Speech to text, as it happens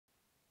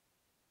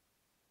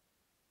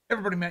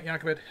Everybody, Matt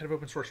Yakovit, head of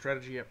open source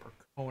strategy at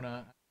Percona.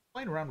 I'm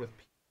playing around with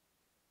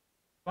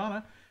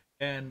Grafana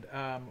and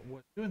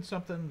was doing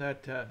something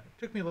that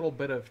took me a little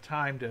bit of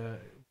time to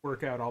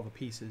work out all the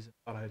pieces and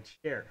thought I'd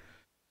share.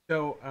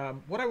 So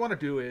what I want to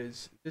do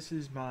is, this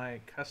is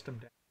my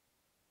custom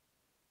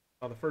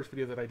the first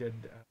video that I did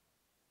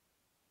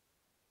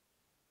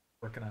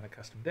working on a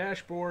custom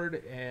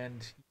dashboard, and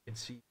you can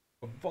see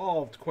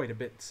evolved quite a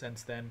bit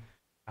since then.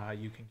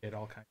 You can get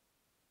all kinds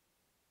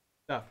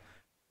of stuff.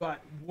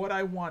 But what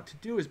I want to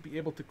do is be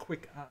able to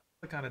click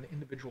on an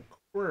individual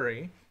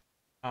query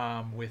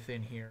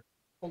within here,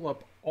 pull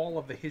up all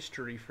of the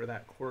history for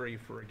that query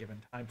for a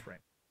given time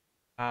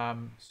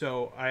frame.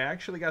 So I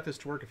actually got this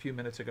to work a few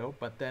minutes ago,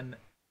 but then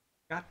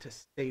got to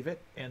save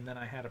it, and then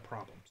I had a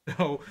problem.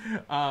 So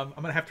I'm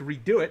going to have to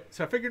redo it.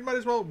 So I figured might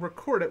as well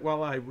record it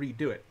while I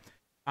redo it.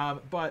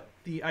 But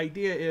the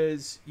idea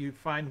is you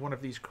find one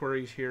of these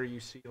queries here, you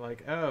see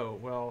like, oh,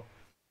 well,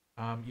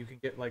 you can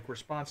get like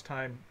response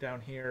time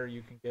down here,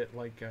 you can get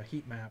like a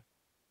heat map.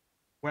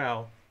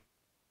 Well,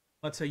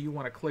 let's say you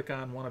want to click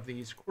on one of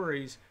these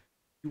queries,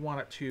 you want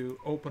it to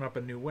open up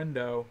a new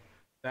window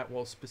that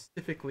will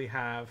specifically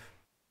have,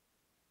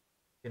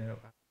 data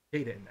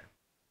in there.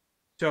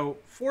 So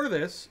for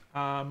this,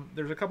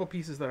 there's a couple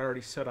pieces that I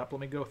already set up.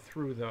 Let me go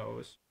through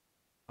those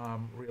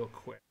real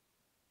quick.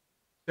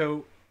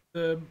 So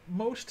the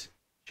most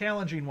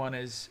challenging one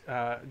is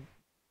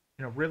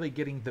really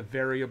getting the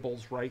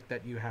variables right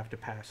that you have to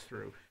pass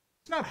through.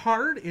 It's not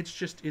hard,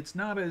 it's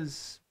not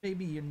as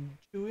maybe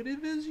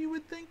intuitive as you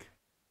would think.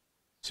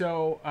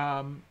 So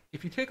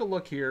if you take a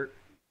look here,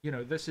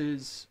 this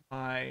is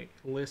my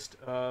list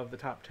of the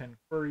top 10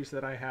 queries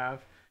that I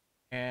have.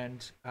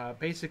 And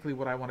basically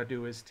what I want to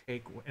do is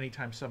take,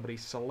 anytime somebody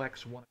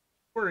selects one of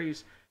the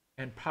queries,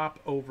 and pop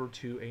over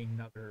to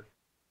another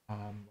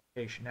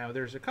location. Now,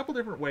 there's a couple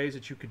different ways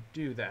that you could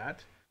do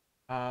that.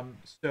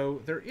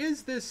 So there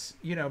is this,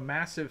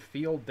 massive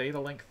field data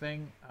link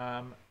thing.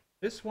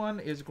 This one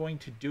is going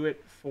to do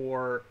it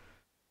for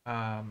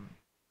kind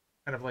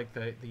of like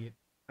the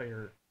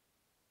entire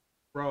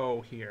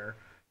row here,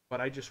 but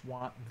I just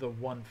want the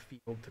one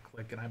field to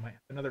click, and I might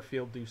have another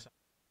field do something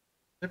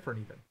different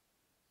even.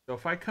 So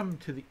if I come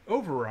to the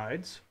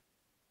overrides,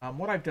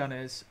 what I've done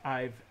is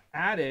I've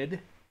added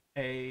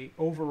a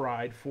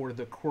override for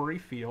the query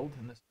field,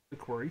 and this is the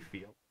query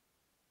field.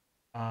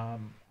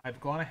 I've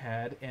gone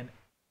ahead and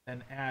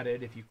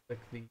added, if you click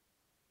the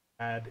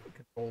add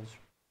controls,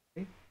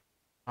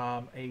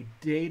 a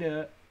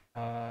data,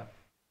 so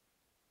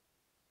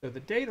the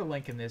data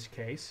link in this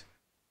case,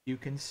 you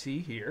can see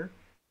here,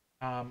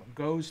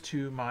 goes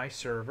to my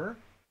server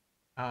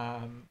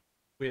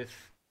with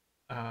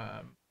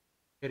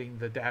hitting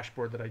the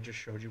dashboard that I just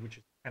showed you, which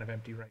is kind of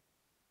empty right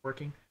now,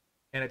 working,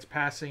 and it's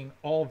passing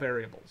all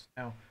variables.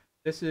 Now,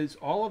 this is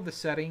all of the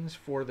settings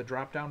for the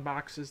drop-down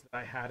boxes that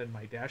I had in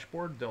my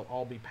dashboard. They'll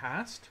all be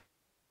passed.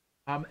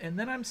 And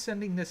then I'm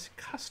sending this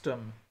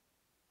custom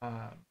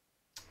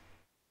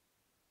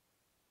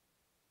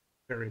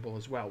variable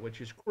as well, which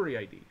is query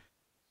ID.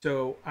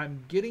 So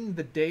I'm getting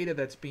the data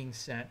that's being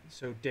sent,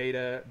 so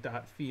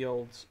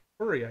data.fields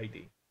query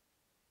ID,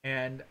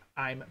 and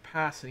I'm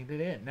passing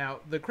it in. Now,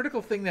 the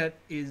critical thing that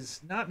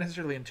is not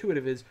necessarily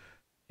intuitive is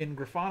in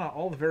Grafana,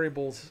 all the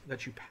variables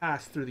that you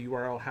pass through the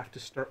URL have to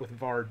start with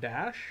var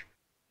dash,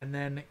 and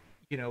then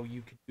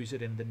you can use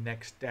it in the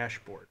next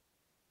dashboard.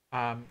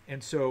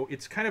 And so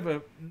it's kind of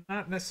a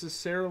not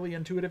necessarily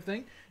intuitive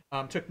thing.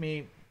 Took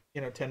me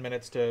 10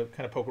 minutes to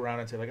kind of poke around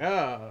and say like,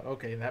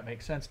 okay, that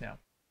makes sense now.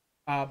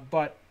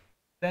 But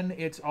then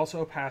it's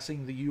also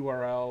passing the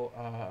URL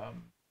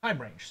time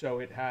range. So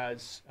it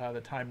has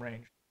the time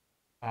range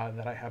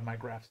that I have my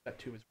graph set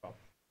to as well.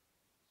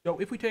 So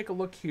if we take a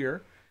look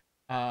here,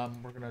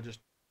 we're going to just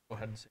go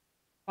ahead and say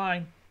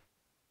fine.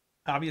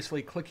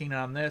 Obviously, clicking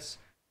on this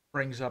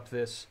brings up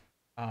this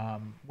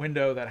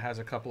window that has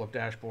a couple of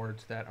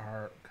dashboards that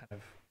are kind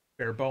of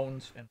bare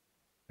bones, and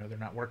they're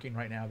not working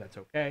right now. That's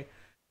okay.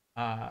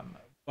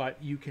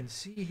 But you can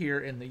see here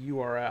in the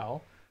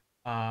URL,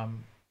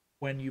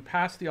 when you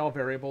pass the all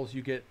variables,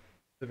 you get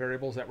the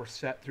variables that were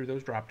set through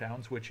those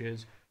dropdowns, which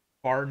is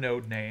var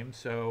node name.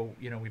 So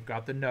we've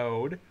got the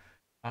node.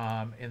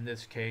 In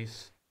this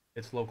case,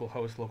 it's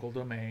localhost, local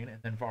domain, and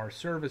then var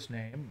service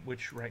name,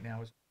 which right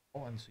now is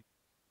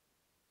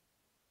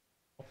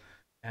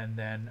and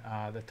then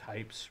the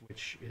types,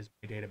 which is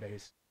my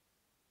database.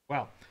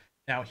 Well,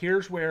 now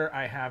here's where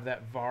I have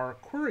that var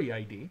query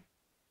ID.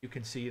 You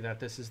can see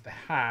that this is the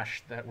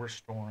hash that we're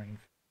storing.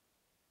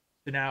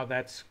 So now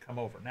that's come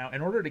over. Now,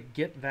 in order to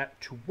get that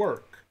to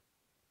work,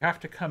 you have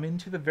to come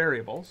into the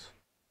variables,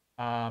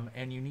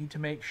 and you need to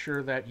make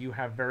sure that you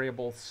have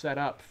variables set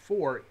up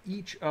for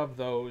each of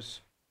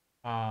those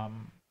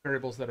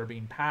variables that are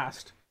being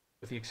passed,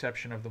 with the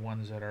exception of the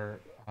ones that are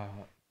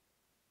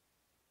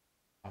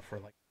for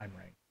like time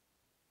range.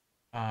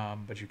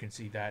 But you can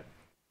see that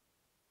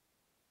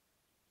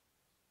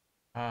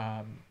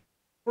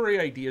query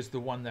ID is the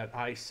one that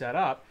I set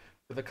up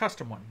for the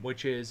custom one,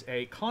 which is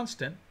a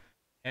constant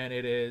and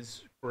it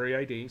is query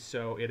ID.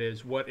 So it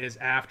is what is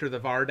after the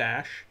var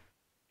dash,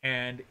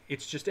 and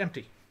it's just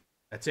empty.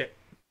 That's it.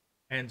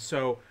 And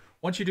so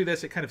once you do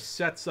this, it kind of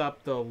sets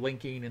up the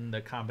linking and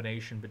the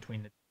combination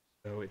between the two.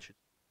 So it should.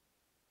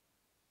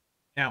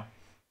 Now,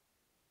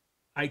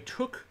 I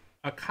took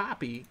a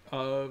copy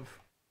of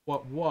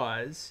what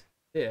was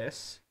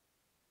this.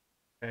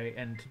 Okay,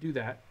 and to do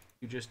that,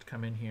 you just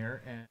come in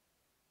here and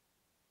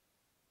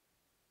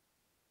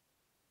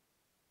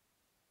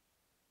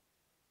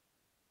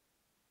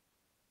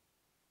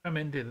come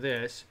into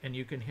this, and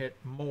you can hit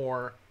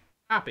more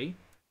copy.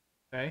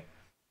 Okay,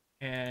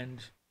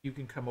 and you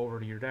can come over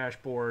to your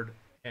dashboard,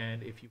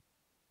 and if you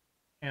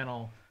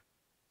panel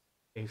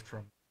paste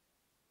from,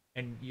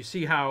 and you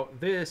see how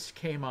this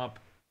came up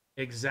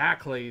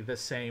exactly the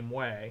same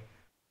way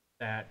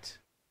that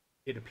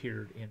it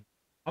appeared in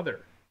other.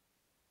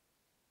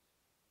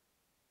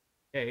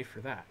 Okay,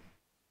 for that.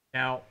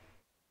 Now,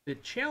 the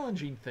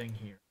challenging thing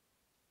here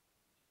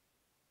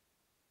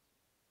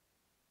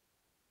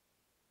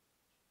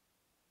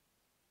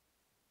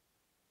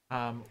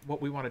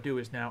what we want to do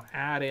is now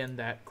add in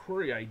that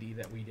query ID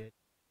that we did.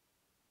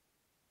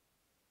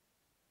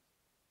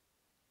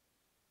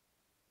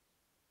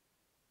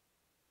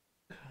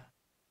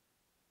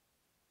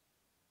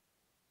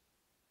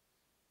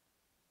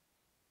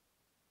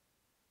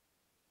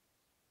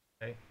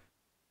 Okay.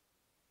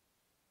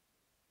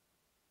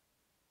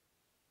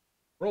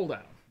 Roll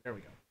down. There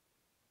we go.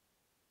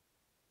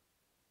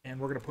 And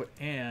we're going to put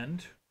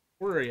and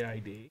query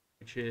ID,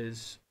 which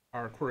is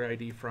our query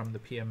ID from the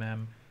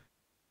PMM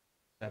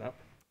setup.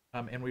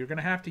 And we're going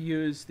to have to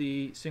use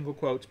the single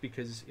quotes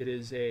because it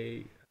is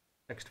a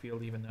text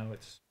field, even though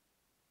it's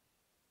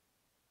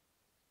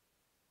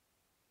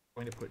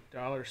going to put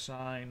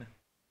 $,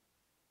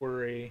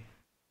 query.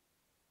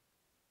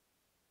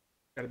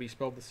 Got to be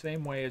spelled the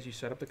same way as you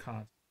set up the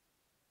constant.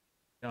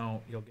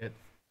 Don't, you'll get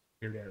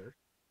weird errors.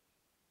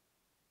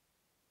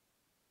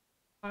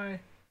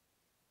 Hi.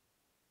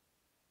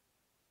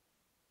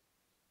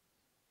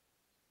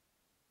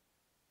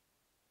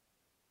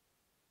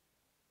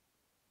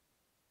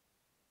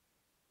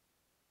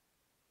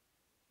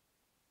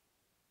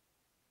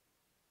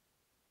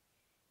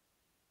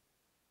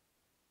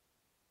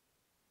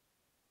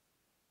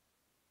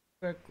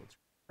 Quick, let's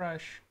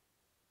refresh.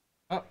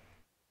 Up.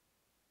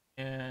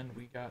 And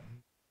we got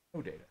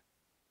no data.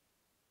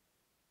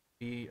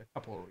 Be a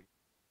couple of reasons.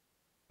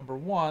 Number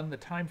one, the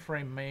time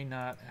frame may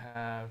not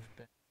have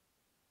been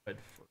good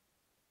for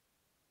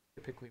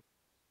typically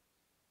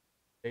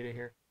data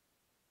here.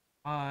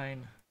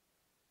 Fine.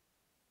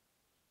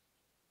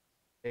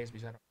 Days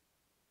because I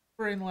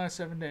don't in the last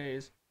 7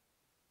 days.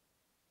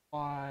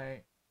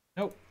 Why?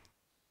 Nope.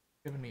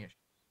 Giving me issue.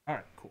 All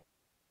right, cool.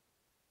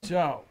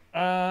 So,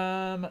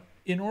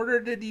 in order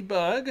to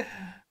debug,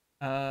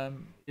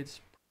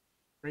 it's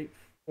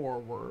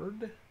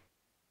straightforward.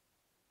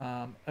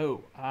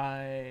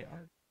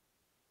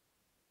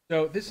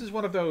 So this is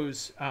one of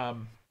those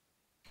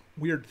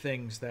weird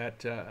things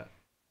that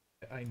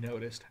I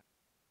noticed.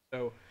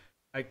 So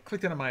I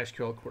clicked on a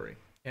MySQL query,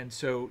 and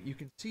so you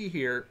can see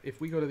here,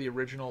 if we go to the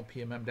original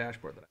PMM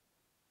dashboard that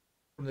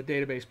from the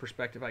database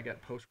perspective, I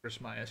got Postgres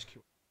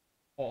MySQL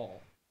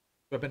all.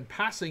 So I've been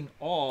passing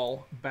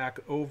all back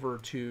over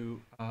to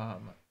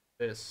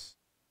this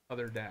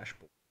other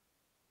dashboard.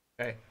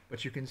 Okay,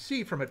 but you can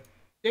see from a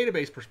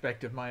database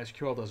perspective,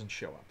 MySQL doesn't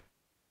show up.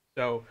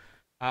 So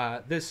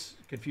this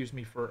confused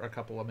me for a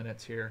couple of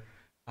minutes here.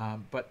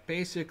 But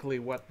basically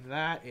what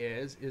that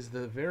is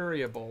the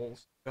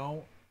variables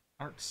aren't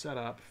set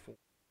up for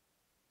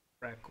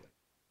correctly.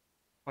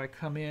 If I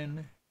come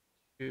in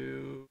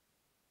to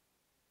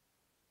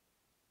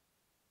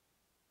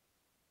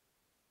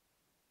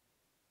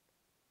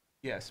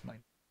yes,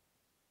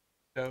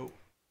 so if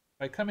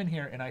I come in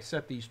here and I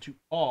set these to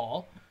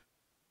all,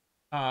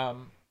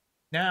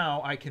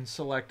 now I can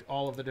select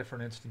all of the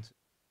different instances.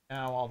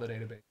 Now all the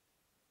database.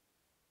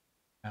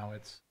 Now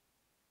it's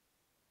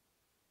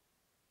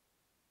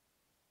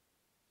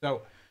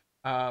so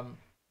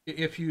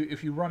if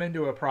you run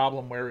into a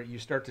problem where you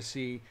start to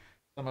see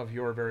some of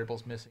your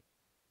variables missing,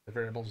 the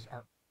variables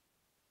aren't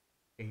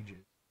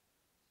pages.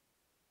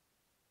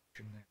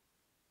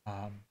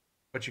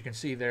 But you can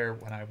see there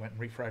when I went and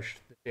refreshed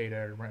the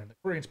data and ran the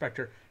query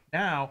inspector,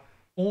 now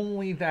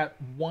only that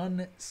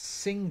one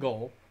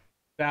single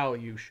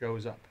value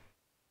shows up.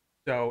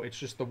 So it's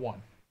just the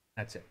one.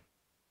 That's it.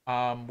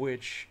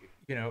 Which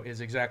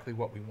is exactly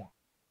what we want.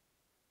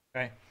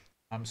 Okay.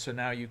 So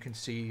now you can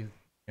see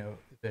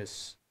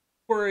this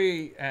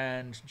query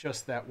and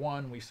just that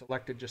one. We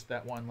selected just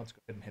that one. Let's go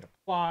ahead and hit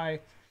apply.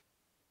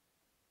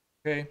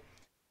 Okay.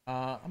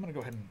 I'm going to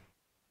go ahead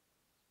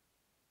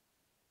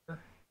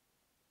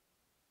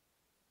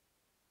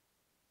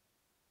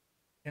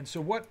and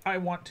so what I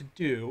want to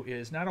do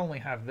is not only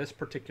have this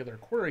particular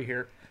query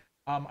here,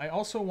 I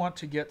also want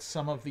to get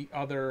some of the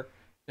other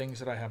things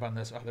that I have on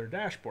this other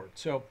dashboard.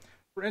 So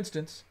for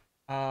instance,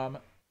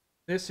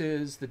 this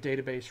is the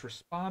database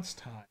response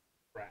time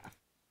graph.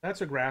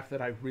 That's a graph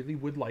that I really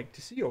would like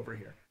to see over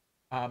here.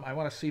 I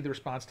want to see the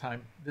response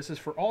time. This is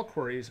for all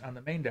queries on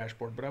the main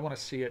dashboard, but I want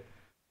to see it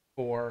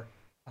for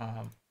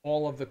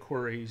all of the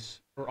queries,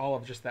 or all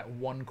of just that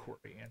one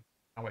query, and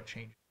how it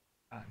changes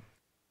time.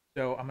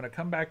 So I'm going to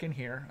come back in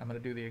here. I'm going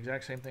to do the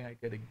exact same thing I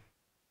did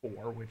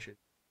before, which is,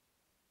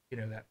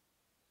 that.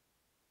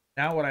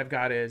 Now what I've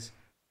got is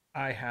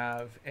I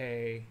have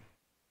the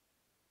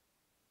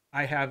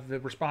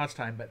response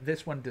time, but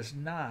this one does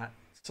not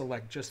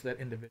select just that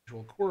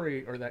individual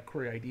query or that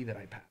query ID that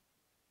I passed.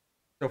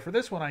 So for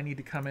this one, I need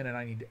to come in and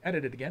I need to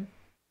edit it again.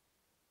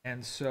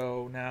 And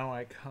so now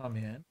I come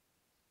in.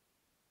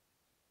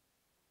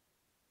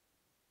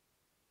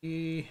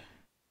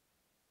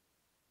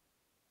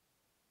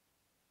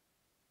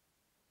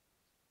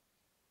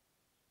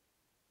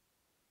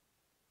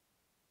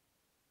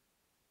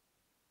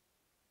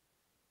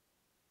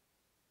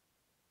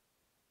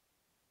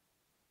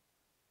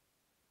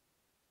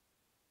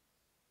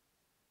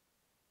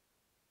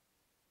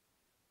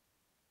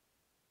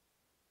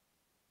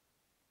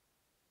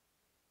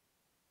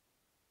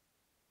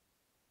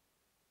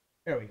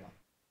 There we go.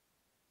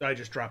 So I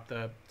just dropped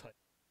the type.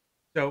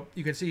 So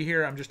you can see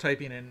here, I'm just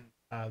typing in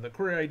the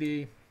query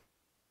ID,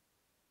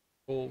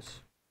 query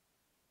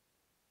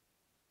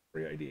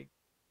ID.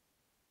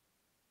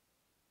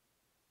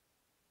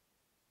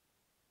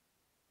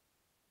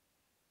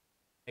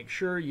 Make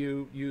sure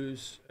you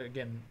use,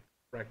 again,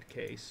 correct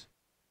case.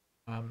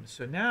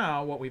 So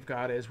now what we've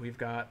got is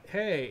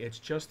hey, it's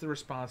just the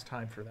response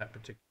time for that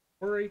particular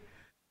query.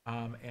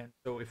 And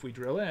so if we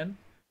drill in,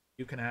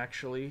 you can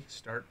actually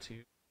start to,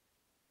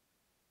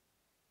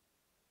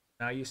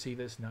 now you see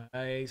this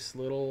nice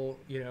little,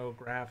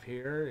 graph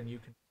here, and you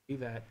can see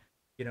that,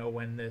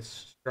 when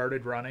this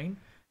started running,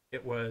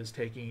 it was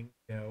taking,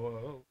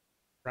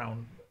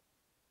 around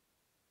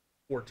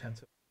 0.4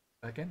 of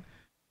a second.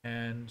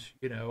 And,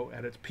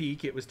 at its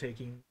peak, it was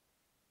taking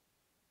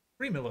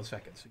 3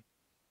 milliseconds.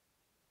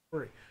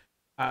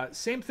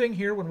 Same thing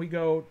here when we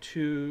go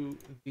to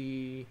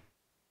the,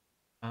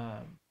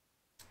 I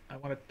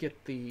want to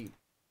get the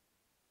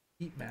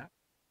heat map.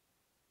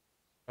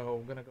 So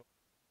I'm going to go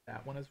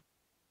that one as well.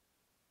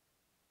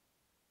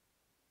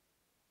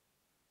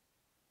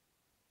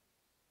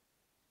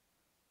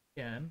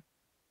 Again,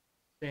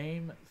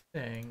 same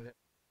thing that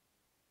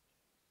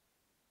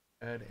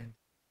add and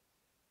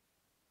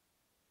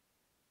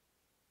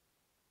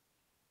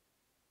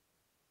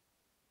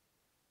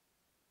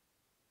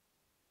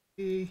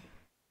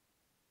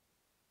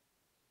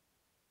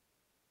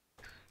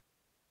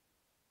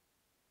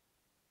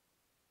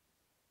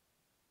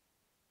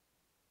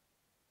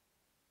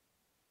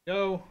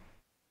go.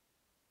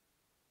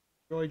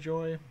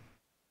 Joy.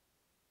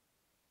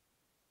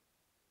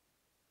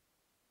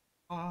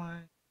 Bye.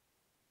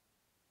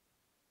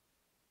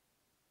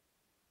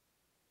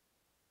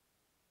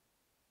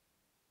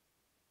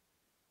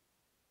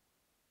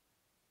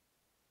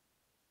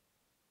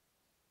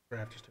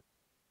 Just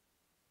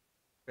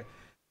okay.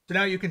 So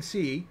now you can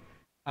see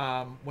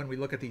when we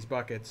look at these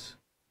buckets,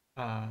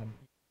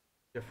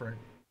 different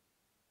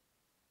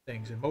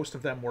things, and most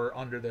of them were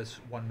under this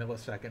 1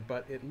 millisecond.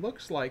 But it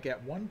looks like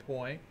at one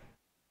point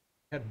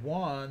had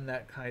one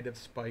that kind of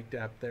spiked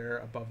up there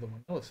above the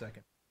 1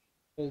 millisecond.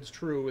 Holds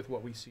true with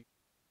what we see.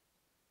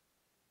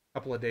 A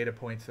couple of data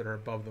points that are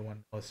above the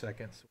 1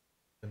 millisecond. So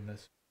in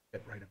this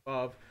hit right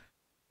above,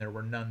 there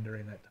were none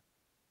during that time.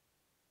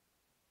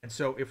 And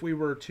so if we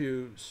were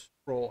to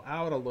scroll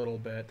out a little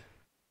bit,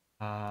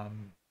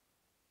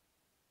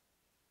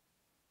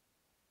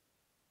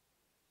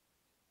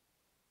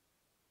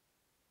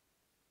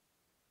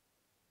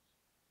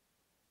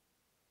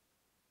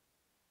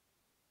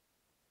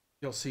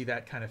 you'll see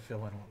that kind of fill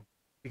in a little bit.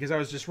 Because I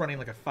was just running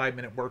like a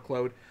 5-minute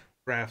workload.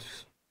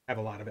 Graphs have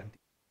a lot of empty.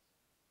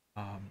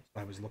 So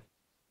I was looking.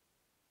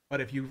 But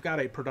if you've got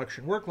a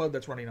production workload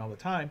that's running all the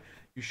time,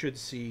 you should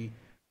see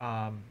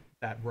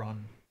that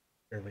run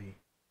fairly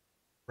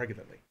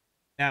regularly.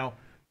 Now,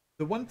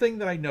 the one thing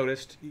that I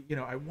noticed,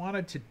 I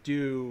wanted to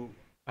do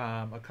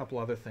a couple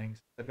other things.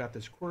 I've got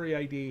this query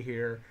ID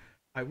here.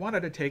 I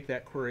wanted to take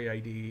that query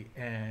ID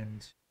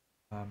and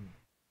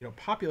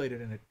populate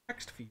it in a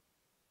text field,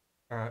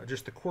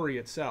 just the query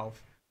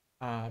itself.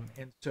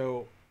 And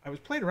so I was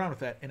playing around with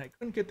that, and I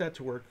couldn't get that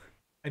to work.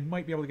 I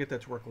might be able to get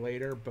that to work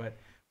later, but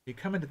you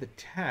come into the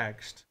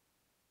text,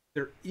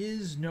 there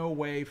is no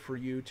way for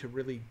you to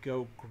really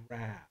go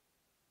grab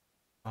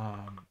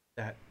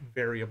that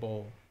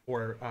variable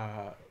or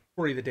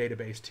query the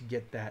database to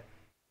get that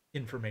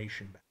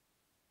information back.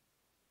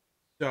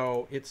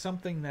 So it's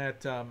something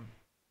that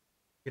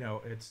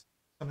it's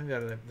something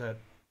that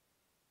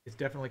is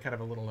definitely kind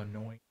of a little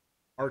annoying.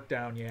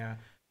 Markdown, yeah,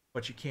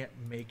 but you can't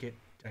make it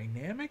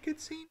dynamic,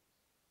 it seems,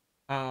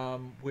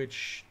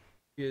 which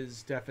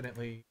is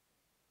definitely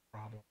a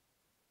problem.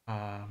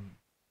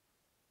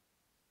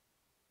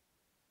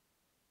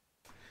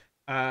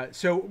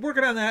 So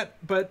working on that,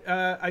 but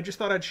I just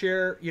thought I'd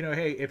share,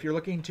 hey, if you're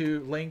looking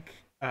to link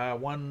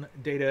one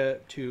data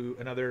to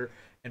another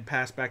and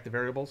pass back the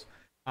variables,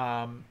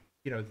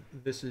 you know,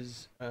 this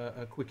is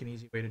a quick and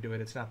easy way to do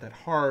it. It's not that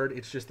hard.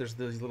 It's just there's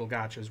these little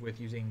gotchas with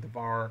using the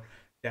var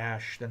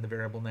dash, then the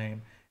variable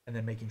name, and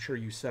then making sure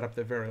you set up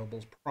the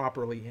variables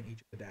properly in each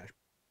of the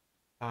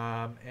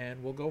dashboards.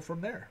 And we'll go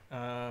from there.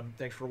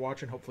 Thanks for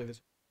watching. Hopefully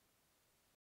this